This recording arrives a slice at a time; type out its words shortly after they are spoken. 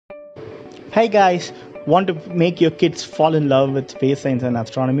Hey guys, want to make your kids fall in love with space science and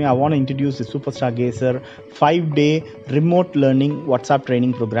astronomy? I want to introduce the Super Stargazer 5-day remote learning WhatsApp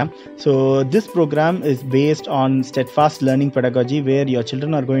training program. So this program is based on steadfast learning pedagogy where your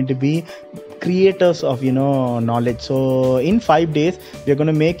children are going to be creators of knowledge. So in 5 days we are going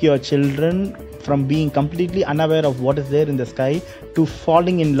to make your children from being completely unaware of what is there in the sky to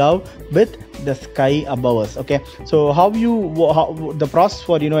falling in love with the sky above us. Okay, so how the process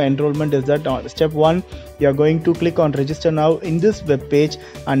for enrollment is that step 1, you are going to click on register now in this web page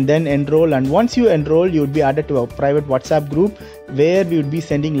and then enroll, and once you enroll you would be added to a private WhatsApp group where we would be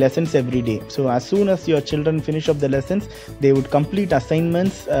sending lessons every day. So as soon as your children finish up the lessons, they would complete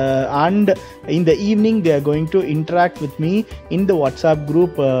assignments, and in the evening they are going to interact with me in the WhatsApp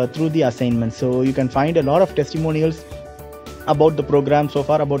group through the assignments. So you can find a lot of testimonials about the program. So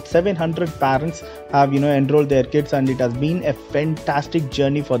far about 700 parents have enrolled their kids, and it has been a fantastic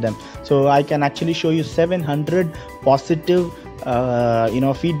journey for them. So I can actually show you 700 positive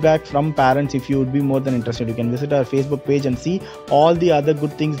feedback from parents. If you would be more than interested, you can visit our Facebook page and see all the other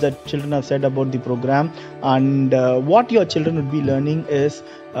good things that children have said about the program. And what your children would be learning is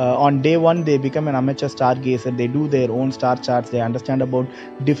on day 1 they become an amateur stargazer. They do their own star charts. They understand about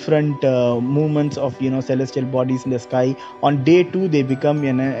different movements of celestial bodies in the sky. On day 2 they become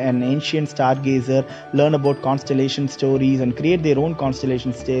an ancient stargazer, learn about constellation stories and create their own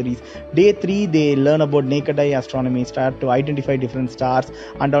constellation stories. Day 3 they learn about naked eye astronomy, start to identify different stars.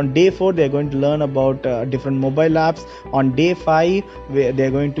 And on day 4 they are going to learn about different mobile apps. On day 5 they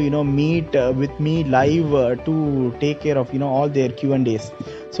are going to meet with me live to take care of all their Q&As.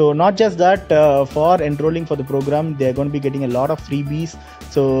 So not just that, for enrolling for the program they are going to be getting a lot of freebies.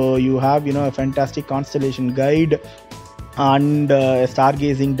 So you have a fantastic constellation guide and a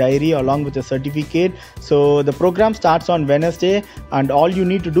stargazing diary along with a certificate. So the program starts on Wednesday, and all you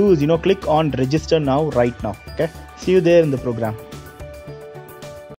need to do is click on register now right now. Okay, see you there in the program.